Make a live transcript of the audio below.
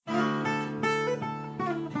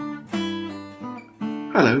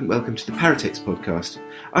Hello and welcome to the Paratext podcast.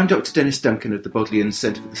 I'm Dr. Dennis Duncan of the Bodleian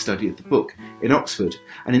Centre for the Study of the Book in Oxford,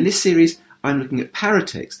 and in this series I'm looking at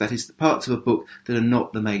paratext, that is the parts of a book that are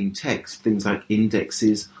not the main text, things like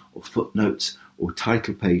indexes or footnotes or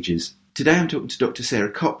title pages. Today I'm talking to Dr.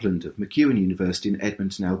 Sarah Copland of MacEwan University in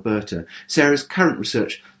Edmonton, Alberta. Sarah's current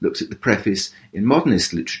research looks at the preface in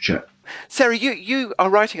modernist literature. Sarah, you are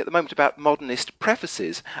writing at the moment about modernist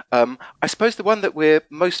prefaces. I suppose the one that we're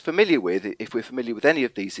most familiar with, if we're familiar with any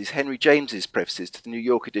of these, is Henry James's prefaces to the New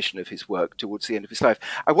York edition of his work towards the end of his life.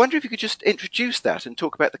 I wonder if you could just introduce that and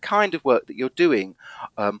talk about the kind of work that you're doing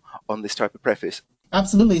on this type of preface.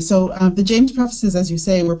 Absolutely. So the James prefaces, as you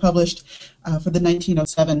say, were published for the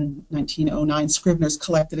 1907-1909 Scribner's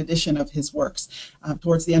collected edition of his works.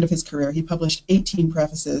 Towards the end of his career, he published 18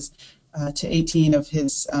 prefaces to 18 of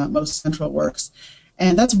his most central works.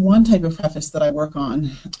 And that's one type of preface that I work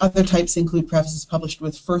on. Other types include prefaces published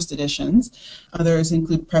with first editions. Others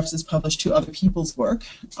include prefaces published to other people's work.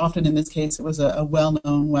 Often in this case, it was a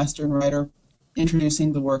well-known Western writer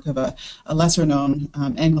introducing the work of a lesser-known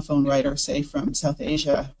Anglophone writer, say, from South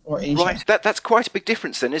Asia or Asia. Right, that's quite a big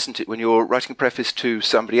difference then, isn't it, when you're writing a preface to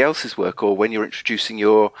somebody else's work or when you're introducing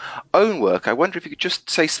your own work? I wonder if you could just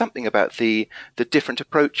say something about the different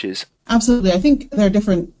approaches. Absolutely. I think there are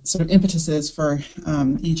different sort of impetuses for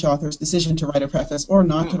each author's decision to write a preface or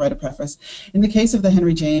not to write a preface. In the case of the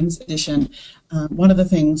Henry James edition, one of the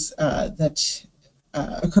things that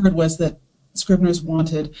occurred was that Scribners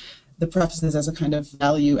wanted the prefaces as a kind of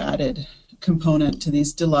value-added component to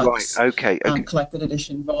these deluxe collected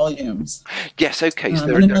edition volumes. Yes, okay. So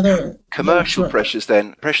there are no commercial pressures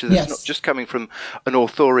then, pressure that's not just coming from an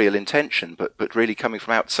authorial intention, but really coming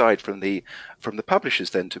from outside, from the publishers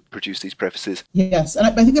then, to produce these prefaces. Yes, and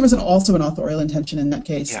I think there was also an authorial intention in that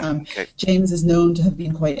case. James is known to have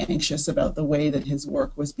been quite anxious about the way that his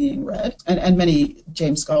work was being read, and many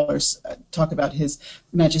James scholars talk about his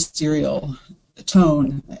magisterial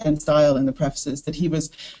tone and style in the prefaces, that he was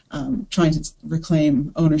trying to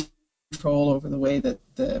reclaim ownership control over the way that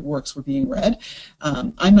the works were being read.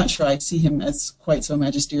 I'm not sure I see him as quite so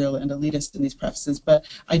magisterial and elitist in these prefaces, but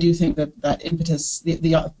I do think that impetus,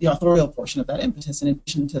 the authorial portion of that impetus, in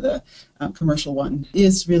addition to the commercial one,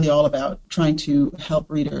 is really all about trying to help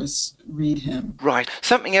readers read him. Right.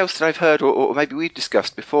 Something else that I've heard, or maybe we've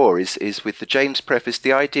discussed before, is with the James preface,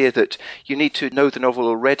 the idea that you need to know the novel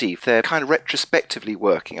already. They're kind of retrospectively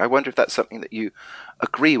working. I wonder if that's something that you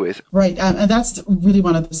agree with. Right, and that's really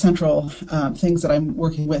one of the central things that I'm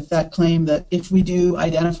working with, that claim that if we do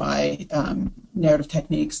identify narrative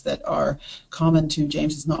techniques that are common to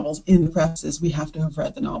James's novels in the prefaces, we have to have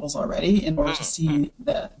read the novels already in order to see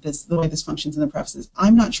the way this functions in the prefaces.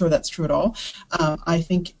 I'm not sure that's true at all. I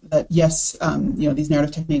think that, yes, these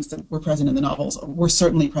narrative techniques that were present in the novels were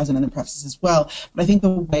certainly present in the prefaces as well, but I think the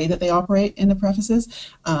way that they operate in the prefaces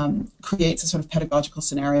creates a sort of pedagogical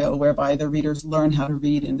scenario whereby the readers learn how to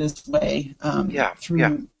read in this way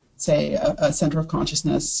through, say, a center of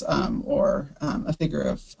consciousness or a figure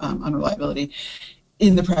of unreliability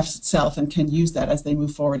in the preface itself, and can use that as they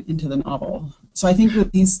move forward into the novel. So I think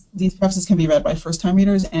that these prefaces can be read by first-time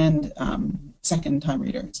readers and second-time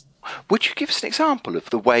readers. Would you give us an example of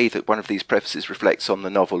the way that one of these prefaces reflects on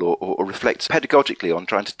the novel, or reflects pedagogically on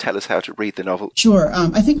trying to tell us how to read the novel? Sure.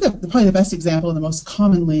 I think that probably the best example and the most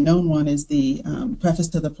commonly known one is the preface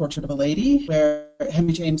to The Portrait of a Lady, where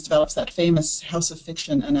Henry James develops that famous House of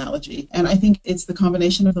Fiction analogy. And I think it's the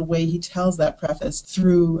combination of the way he tells that preface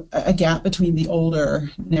through a gap between the older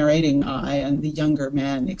narrating eye and the younger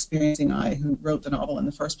man experiencing eye who wrote the novel in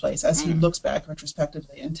the first place, as he looks back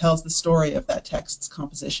retrospectively and tells the story of that text's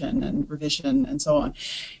composition and revision and so on.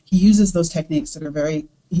 He uses those techniques that are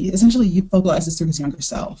he essentially focalizes through his younger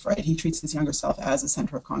self, right? He treats his younger self as a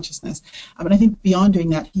center of consciousness. And I think beyond doing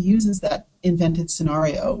that, he uses that invented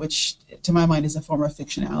scenario, which to my mind is a form of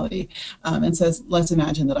fictionality, and says, let's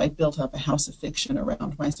imagine that I built up a house of fiction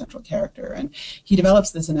around my central character. And he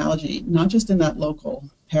develops this analogy, not just in that local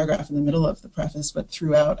paragraph in the middle of the preface, but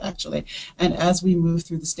throughout, actually. And as we move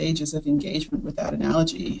through the stages of engagement with that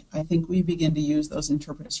analogy, I think we begin to use those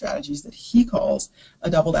interpretive strategies that he calls a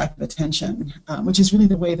doubled act of attention, which is really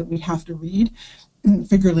the way that we have to read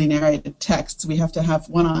figuratively narrated texts. We have to have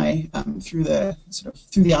one eye through the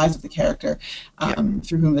eyes of the character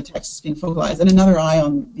through whom the text is being focalized, and another eye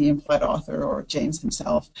on the implied author or James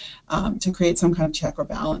himself to create some kind of check or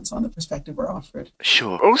balance on the perspective we're offered.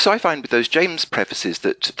 Sure. Also, I find with those James prefaces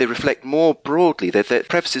that they reflect more broadly. They're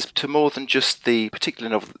prefaces to more than just the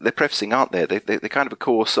particular novel they're prefacing, aren't they? They're kind of a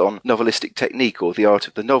course on novelistic technique or the art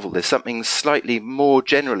of the novel. There's something slightly more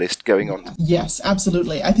generalist going on. Yes,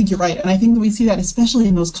 absolutely. I think you're right. And I think that we see that especially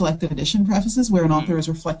in those collected edition prefaces where an author is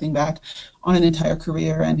reflecting back on an entire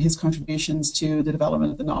career and his contributions to the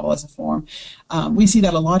development of the novel as a form. We see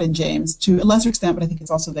that a lot in James, to a lesser extent, but I think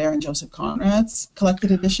it's also there in Joseph Conrad's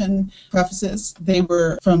collected edition prefaces. They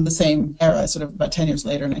were from the same era, sort of about 10 years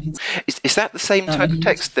later. Is that the same type of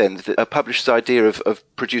text then, that a publisher's idea of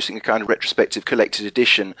producing a kind of retrospective collected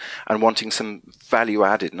edition and wanting some value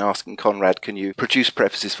added and asking Conrad, can you produce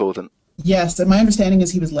prefaces for them? Yes, and my understanding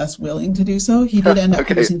is he was less willing to do so. He did end up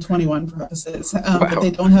producing 21 prefaces, but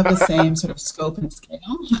they don't have the same sort of scope and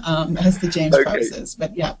scale as the James prefaces.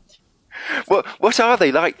 But yeah. Well, what are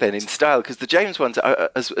they like then in style? Because the James ones,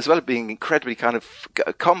 as well as being incredibly kind of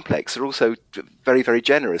complex, are also very, very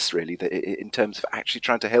generous, really, in terms of actually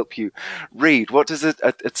trying to help you read. What does a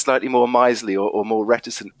slightly more miserly or more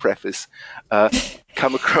reticent preface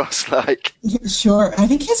come across like? Sure. I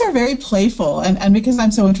think his are very playful. And because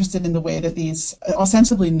I'm so interested in the way that these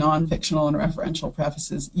ostensibly non-fictional and referential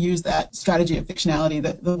prefaces use that strategy of fictionality,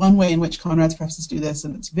 the one way in which Conrad's prefaces do this,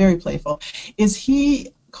 and it's very playful, is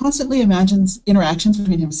he constantly imagines interactions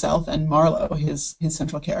between himself and Marlowe, his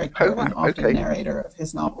central character and often narrator of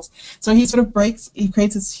his novels. So he sort of he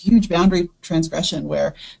creates this huge boundary transgression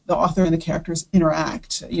where the author and the characters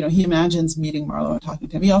interact. He imagines meeting Marlowe and talking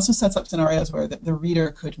to him. He also sets up scenarios where the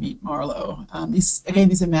reader could meet Marlowe. These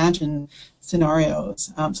imagined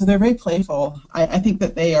scenarios. So they're very playful. I think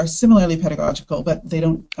that they are similarly pedagogical, but they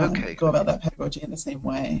don't go about that pedagogy in the same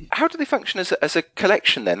way. How do they function as a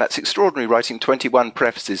collection then? That's extraordinary, writing 21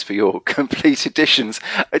 prefaces for your complete editions.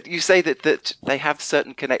 You say that they have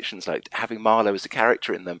certain connections, like having Marlowe as a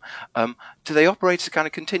character in them. Do they operate as a kind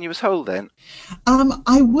of continuous whole then?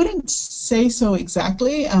 I wouldn't say so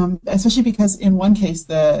exactly, especially because in one case,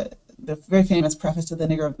 the very famous preface to The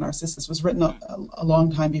Nigger of Narcissus was written a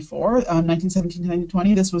long time before, 1917 to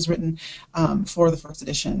 1920. This was written for the first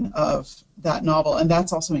edition of that novel, and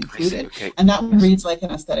that's also included. And that one reads like an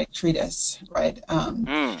aesthetic treatise, right?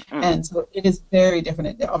 And so it is very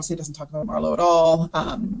different. It obviously doesn't talk about Marlowe at all.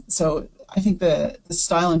 So I think the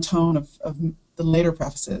style and tone of the later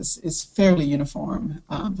prefaces is fairly uniform,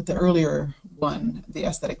 but the earlier one, the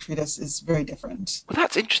aesthetic treatise, is very different. Well,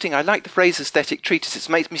 that's interesting. I like the phrase aesthetic treatise. It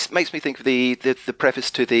makes me think of the preface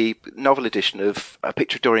to the novel edition of A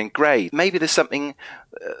Picture of Dorian Gray. Maybe there's something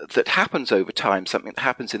that happens over time, something that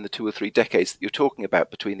happens in the 2 or 3 decades that you're talking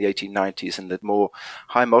about between the 1890s and the more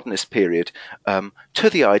high modernist period to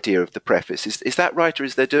the idea of the preface. Is that right, or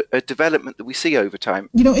is there a development that we see over time?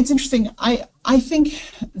 It's interesting. I think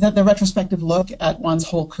that the retrospective look at one's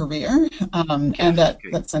whole career and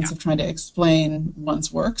that sense of trying to explain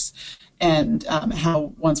one's works and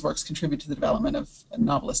how one's works contribute to the development of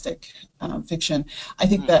novelistic fiction. I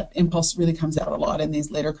think that impulse really comes out a lot in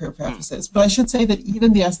these later career prefaces. But I should say that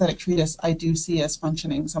even the aesthetic treatise I do see as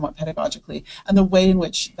functioning somewhat pedagogically. And the way in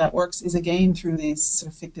which that works is, again, through these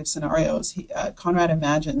sort of fictive scenarios. Conrad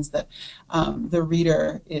imagines that the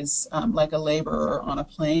reader is like a laborer on a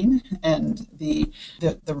plane, and the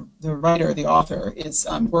writer, the author, is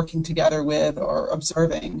working together with or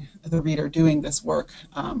observing the reader doing this work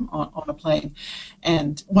on a plane.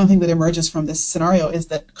 And one thing that emerges from this scenario is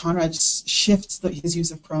that Conrad shifts his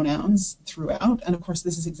use of pronouns throughout, and of course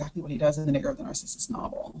this is exactly what he does in The Nigger of the Narcissus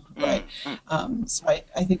novel, right? So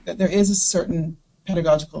I think that there is a certain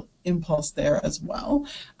pedagogical impulse there as well,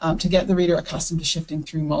 to get the reader accustomed to shifting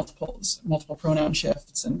through multiple pronoun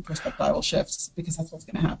shifts and perspectival shifts, because that's what's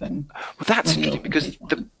going to happen. Well, that's interesting, because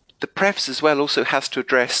the preface as well also has to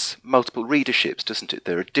address multiple readerships, doesn't it?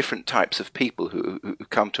 There are different types of people who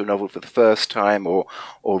come to a novel for the first time or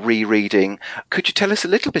rereading. Could you tell us a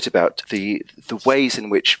little bit about the ways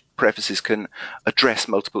in which prefaces can address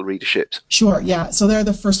multiple readerships? Sure, yeah. So there are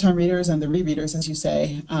the first-time readers and the rereaders, as you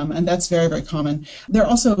say, and that's very, very common. There are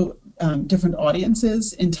also different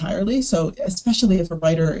audiences entirely. So especially if a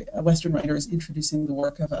Western writer, is introducing the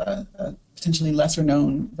work of a potentially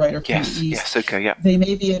lesser-known writer from the East, they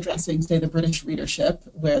may be addressing, say, the British readership,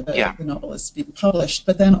 where the novel is being published,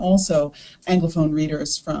 but then also Anglophone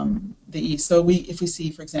readers from the East. So if we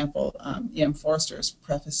see, for example, E.M. Forster's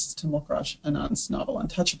preface to Mulkraj Anand's novel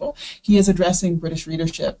Untouchable, he is addressing British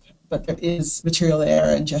readership, but there is material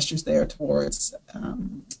there and gestures there towards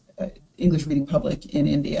English reading public in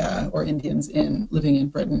India or Indians living in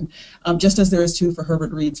Britain, just as there is too for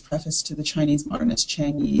Herbert Reed's preface to the Chinese modernist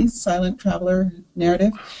Chang Yi's silent traveler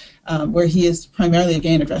narrative, where he is primarily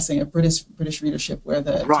again addressing a British readership where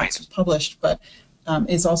the text was published, but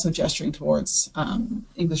is also gesturing towards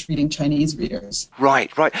English reading Chinese readers.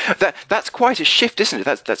 Right, right. That's quite a shift, isn't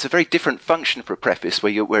it? That's a very different function for a preface,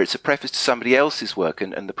 where it's a preface to somebody else's work,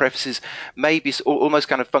 and the preface is maybe almost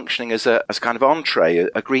kind of functioning as kind of entree,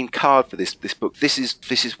 a green card for this book. This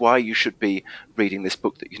is why you should be reading this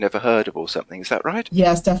book that you've never heard of or something. Is that right?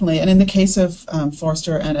 Yes, definitely. And in the case of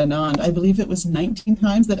Forster and Anand, I believe it was 19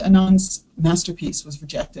 times that Anand's masterpiece was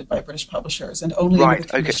rejected by British publishers, and only under the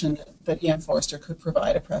condition that Ian Forster could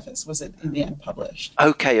provide a preface was it in the end published.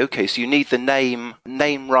 Okay. So you need the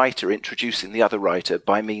name writer introducing the other writer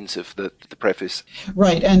by means of the preface.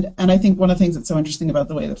 Right, and I think one of the things that's so interesting about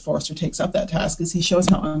the way that Forster takes up that task is he shows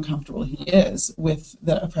how uncomfortable he is with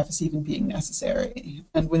a preface even being necessary,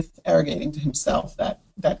 and with arrogating to himself that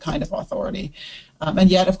kind of authority. And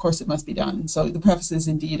yet, of course, it must be done. So the preface is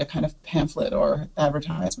indeed a kind of pamphlet or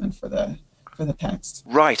advertisement for the text.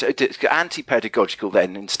 Right, anti-pedagogical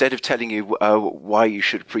then. Instead of telling you why you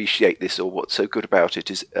should appreciate this or what's so good about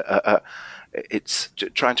it, is it's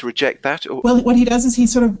trying to reject that? Or? Well, what he does is he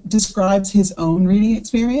sort of describes his own reading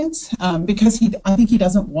experience, because I think he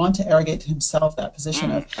doesn't want to arrogate to himself that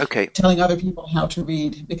position of telling other people how to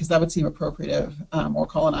read, because that would seem appropriative or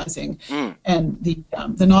colonizing. And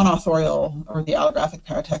the non-authorial or the allographic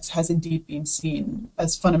paratext has indeed been seen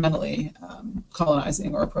as fundamentally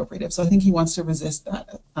colonizing or appropriative. So I think he wants to resist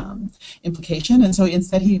that implication. And so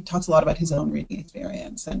instead he talks a lot about his own reading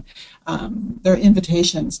experience. And there are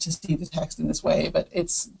invitations to see the text in this way, but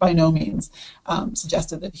it's by no means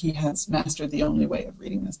suggested that he has mastered the only way of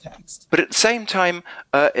reading this text. But at the same time,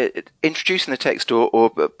 introducing the text or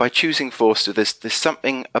by choosing Forster, there's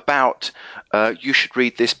something about you should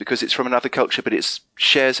read this because it's from another culture, but it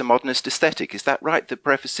shares a modernist aesthetic. Is that right? The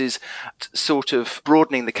preface is sort of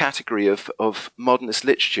broadening the category of modernist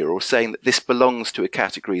literature, or saying that this belongs to a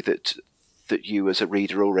category that you as a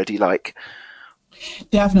reader already like.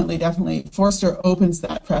 Definitely. Forster opens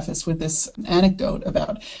that preface with this anecdote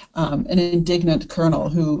about an indignant colonel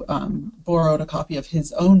who borrowed a copy of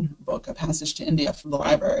his own book, A Passage to India, from the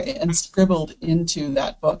library, and scribbled into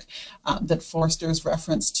that book that Forster's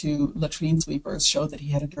reference to latrine sweepers showed that he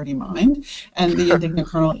had a dirty mind. And the indignant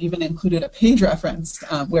colonel even included a page reference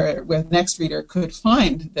where the next reader could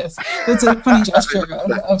find this. So it's a funny gesture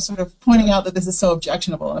of sort of pointing out that this is so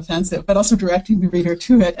objectionable and offensive, but also directing the reader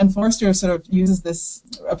to it. And Forster sort of uses this.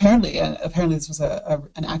 Apparently this was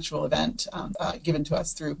an actual event given to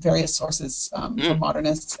us through various sources from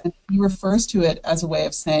modernists, and he refers to it as a way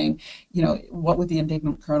of saying, what would the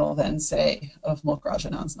indignant colonel then say of Mulk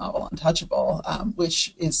Rajanan's novel Untouchable,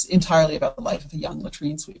 which is entirely about the life of a young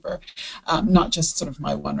latrine sweeper, not just sort of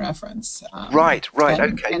my one reference. Right,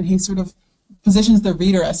 okay. And he sort of positions the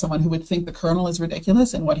reader as someone who would think the colonel is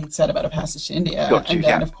ridiculous and what he'd said about A Passage to India.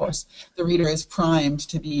 Of course, the reader is primed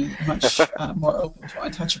to be much more open to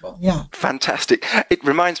Untouchable. Yeah. Fantastic. It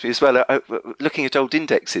reminds me as well, looking at old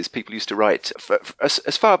indexes, people used to write,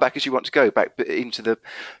 as far back as you want to go, back into the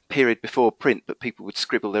period before print, but people would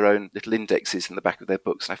scribble their own little indexes in the back of their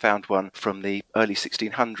books. And I found one from the early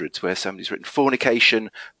 1600s where somebody's written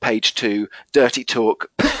fornication, page 2, dirty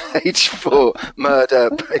talk, page 4, murder,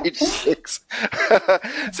 page 6.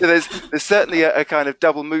 So there's certainly a kind of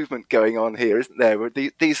double movement going on here, isn't there? Where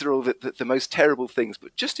these are all the most terrible things,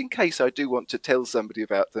 but just in case I do want to tell somebody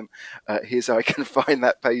about them, here's how I can find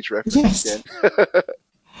that page reference again.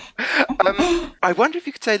 I wonder if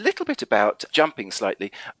you could say a little bit about, jumping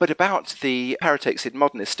slightly, but about the paratext in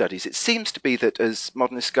modernist studies. It seems to be that as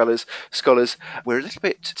modernist scholars, we're a little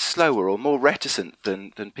bit slower or more reticent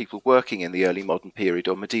than people working in the early modern period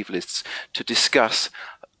or medievalists to discuss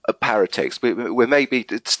a paratext. We're maybe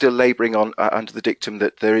still labouring on under the dictum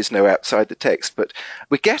that there is no outside the text, but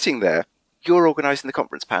we're getting there. You're organising the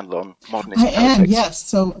conference panel on modernist paratext. I am, yes.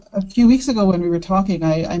 So a few weeks ago when we were talking,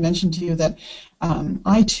 I mentioned to you that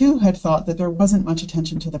I too had thought that there wasn't much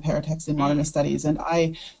attention to the paratext in modernist studies, and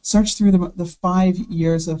I searched through the 5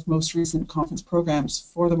 years of most recent conference programs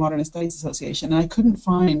for the Modernist Studies Association, and I couldn't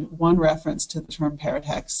find one reference to the term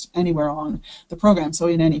paratext anywhere on the program, so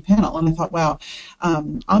in any panel. And I thought, wow,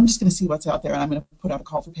 I'm just going to see what's out there, and I'm going to put out a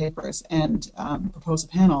call for papers and propose a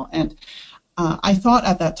panel. And I thought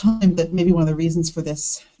at that time that maybe one of the reasons for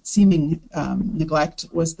this seeming neglect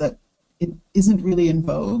was that it isn't really in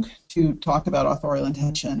vogue to talk about authorial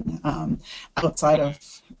intention outside of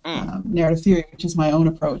narrative theory, which is my own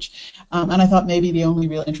approach. And I thought maybe the only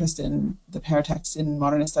real interest in the paratext in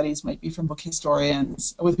modernist studies might be from book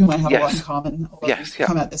historians, with whom I have a lot in Yes. common, although we Yes. Yeah.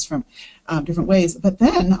 come at this from different ways. But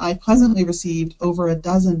then I pleasantly received over a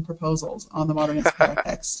dozen proposals on the modernist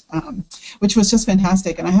paratext, which was just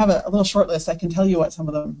fantastic. And I have a little short list. I can tell you what some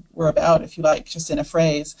of them were about, if you like, just in a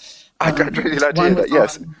phrase. I'd really like to hear One was that.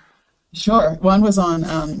 Yes. on Sure. One was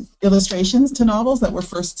on illustrations to novels that were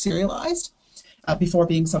first serialized before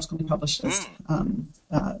being subsequently published as Mm.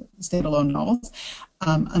 standalone novels.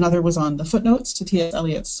 Another was on the footnotes to T.S.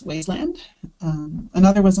 Eliot's Wasteland.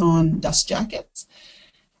 Another was on dust jackets.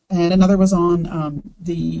 And another was on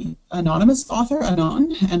the anonymous author,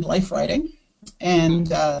 Anon, and life writing. And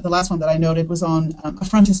the last one that I noted was on a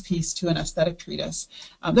frontispiece to an aesthetic treatise.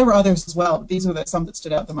 There were others as well, but these are some that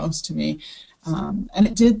stood out the most to me. And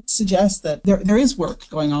it did suggest that there is work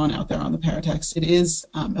going on out there on the paratext. It is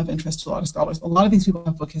of interest to a lot of scholars. A lot of these people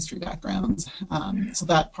have book history backgrounds, so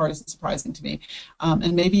that part isn't surprising to me.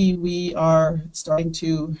 And maybe we are starting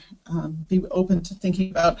to be open to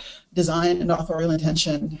thinking about design and authorial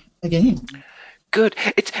intention again. Good.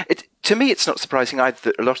 To me, it's not surprising either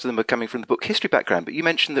that a lot of them are coming from the book history background, but you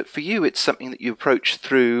mentioned that for you, it's something that you approach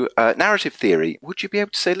through narrative theory. Would you be able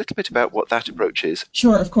to say a little bit about what that approach is?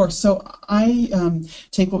 Sure, of course. So I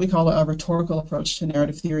take what we call a rhetorical approach to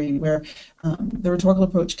narrative theory, where the rhetorical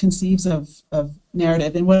approach conceives of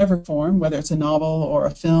narrative in whatever form, whether it's a novel or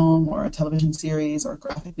a film or a television series or a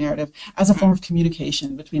graphic narrative, as a form of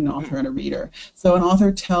communication between an author and a reader. So an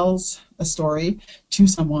author tells a story to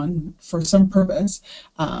someone for some purpose,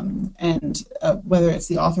 and whether it's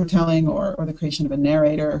the author telling or the creation of a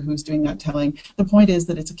narrator who's doing that telling, the point is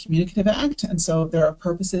that it's a communicative act, and so there are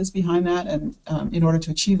purposes behind that, and in order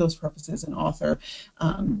to achieve those purposes, an author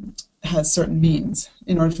has certain means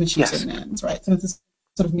in order to achieve Yes. certain ends, right? So it's a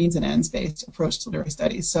sort of means and ends based approach to literary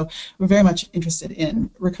studies. So we're very much interested in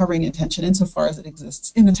recovering intention insofar as it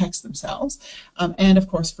exists in the texts themselves, and of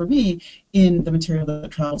course for me in the material that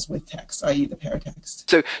travels with text, i.e. the paratext.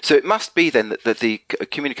 So it must be then that the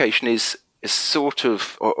communication is sort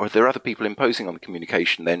of, or there are other people imposing on the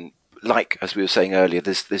communication then, like, as we were saying earlier,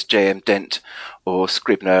 there's J.M. Dent or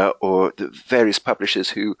Scribner or the various publishers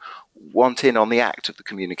who want in on the act of the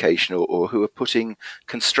communication, or who are putting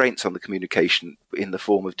constraints on the communication in the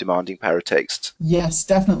form of demanding paratexts. Yes,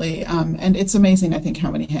 definitely. And it's amazing, I think, how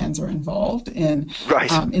many hands are involved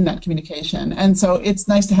Right. in that communication. And so it's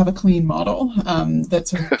nice to have a clean model that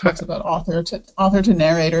sort of talks about author to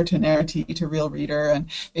narrator to narratee to real reader, and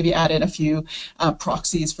maybe add in a few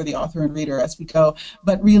proxies for the author and reader as we go.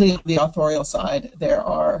 But really, on the authorial side, there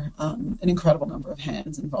are an incredible number of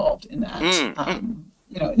hands involved in that. And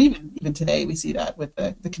even today we see that with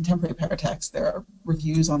the contemporary paratext. There are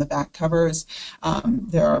reviews on the back covers.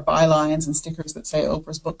 There are bylines and stickers that say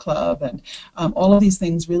Oprah's Book Club, and all of these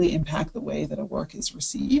things really impact the way that a work is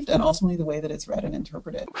received and ultimately the way that it's read and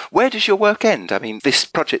interpreted. Where does your work end? I mean, this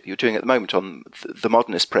project you're doing at the moment on the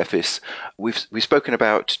Modernist Preface, we've spoken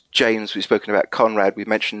about James, we've spoken about Conrad, we've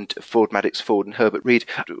mentioned Ford, Madox Ford and Herbert Reed.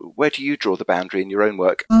 Where do you draw the boundary in your own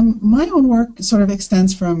work? My own work sort of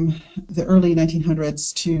extends from the early 1900s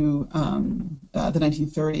to the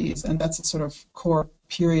 1930s, and that's a sort of core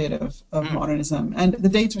period of modernism. And the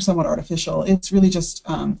dates are somewhat artificial. It's really just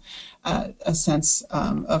a sense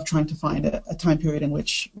of trying to find a time period in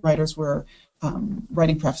which writers were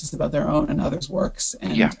writing prefaces about their own and others' works,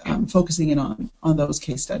 and focusing in on those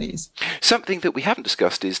case studies. Something that we haven't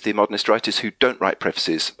discussed is the modernist writers who don't write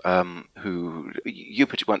prefaces, who you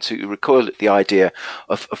put it once, who recoil at the idea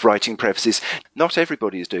of writing prefaces. Not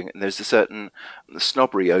everybody is doing it, and there's a certain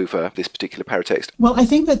snobbery over this particular paratext. Well, I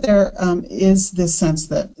think that there is this sense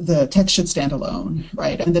that the text should stand alone,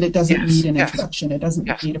 right? And that it doesn't need an introduction, it doesn't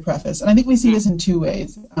need a preface. And I think we see this in two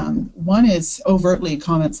ways. One is overtly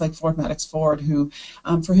comments like Ford, Madox Ford, who,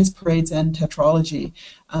 for his Parade's End tetralogy,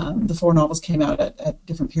 the four novels came out at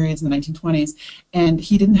different periods in the 1920s, and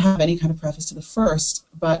he didn't have any kind of preface to the first,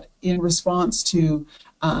 but in response to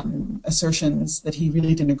assertions that he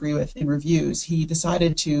really didn't agree with in reviews, he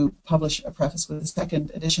decided to publish a preface with a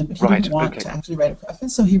second edition, but he didn't want to actually write a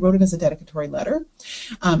preface, so he wrote it as a dedicatory letter,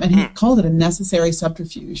 and he called it a necessary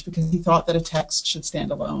subterfuge because he thought that a text should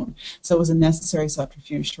stand alone. So it was a necessary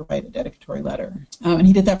subterfuge to write a dedicatory letter, and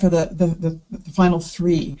he did that for the final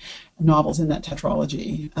three novels in that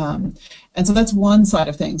tetralogy. And so that's one side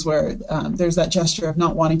of things where there's that gesture of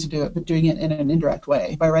not wanting to do it, but doing it in an indirect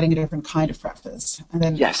way by writing a different kind of preface. And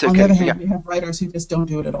then on the other hand, we have writers who just don't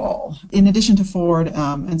do it at all. In addition to Ford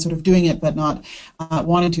and sort of doing it but not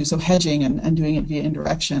wanting to, so hedging and doing it via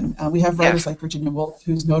indirection, we have writers like Virginia Woolf,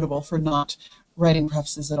 who's notable for not writing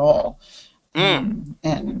prefaces at all.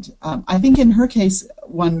 I think in her case,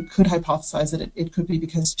 one could hypothesize that it could be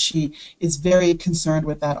because she is very concerned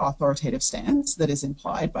with that authoritative stance that is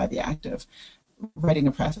implied by the act of writing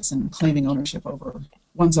a preface and claiming ownership over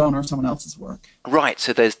one's own or someone else's work. Right.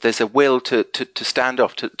 So there's a will to stand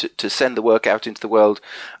off, to send the work out into the world,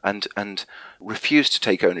 and refuse to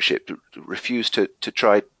take ownership, refuse to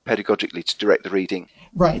try pedagogically to direct the reading.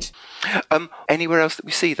 Right. Anywhere else that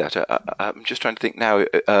we see that? I'm just trying to think now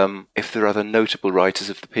if there are other notable writers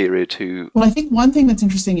of the period who... Well, I think one thing that's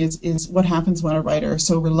interesting is what happens when a writer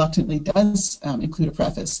so reluctantly does include a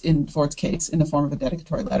preface, in Ford's case, in the form of a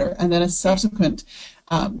dedicatory letter, and then a subsequent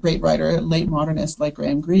great writer, late modernist like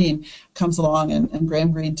Graham Greene, comes along, and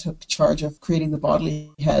Graham Greene took charge of creating the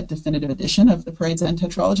Bodley Head definitive edition of the Parade's End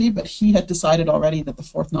tetralogy, but he had decided already that the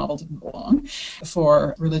fourth novel didn't belong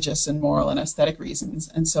for religious and moral and aesthetic reasons,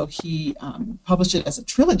 and so he published it as a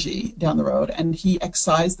trilogy down the road, and he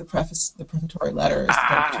excised the preface, the prefatory letters, the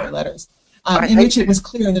dedicatory letters. In which it was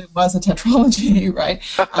clear that it was a tetralogy, right?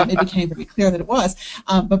 It became very clear that it was.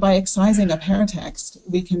 But by excising a paratext,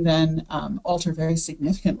 we can then alter very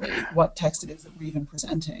significantly what text it is that we're even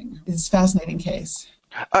presenting. It's a fascinating case.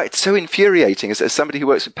 It's so infuriating as somebody who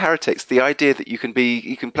works with paratext, the idea that you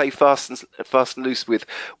can play fast and loose with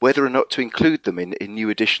whether or not to include them in new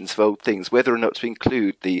editions of old things, whether or not to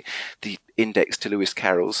include the index to Lewis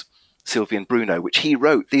Carroll's Sylvie and Bruno, which he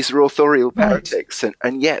wrote. These are authorial paratexts,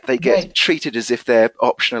 and yet they get treated as if they're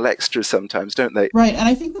optional extras sometimes, don't they? Right, and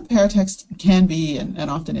I think the paratext can be, and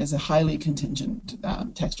often is, a highly contingent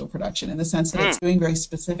textual production, in the sense that it's doing very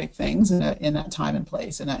specific things in that time and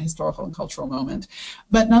place, in that historical and cultural moment.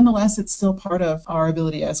 But nonetheless, it's still part of our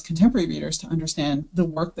ability as contemporary readers to understand the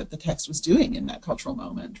work that the text was doing in that cultural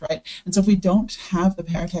moment, right? And so if we don't have the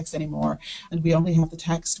paratext anymore, and we only have the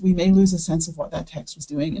text, we may lose a sense of what that text was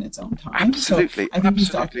doing in its own time. Absolutely. So I think these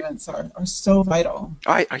documents are so vital.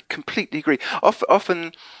 I completely agree.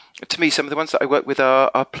 Often, to me, some of the ones that I work with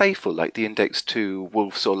are playful, like the index to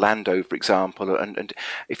Wolfe's Orlando, for example. And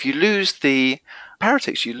if you lose the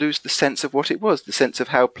paratext, you lose the sense of what it was, the sense of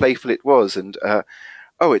how playful it was. And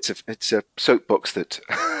it's a soapbox that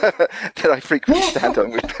that I frequently stand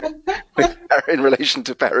on with in relation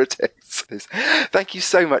to paratexts. Thank you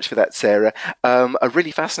so much for that, Sarah. A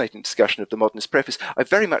really fascinating discussion of the Modernist Preface. I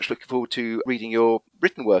very much look forward to reading your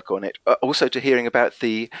written work on it, also to hearing about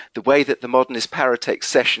the way that the Modernist Paratext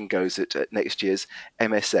session goes at next year's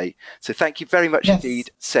MSA. So thank you very much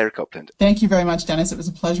indeed, Sarah Copland. Thank you very much, Dennis. It was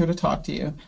a pleasure to talk to you.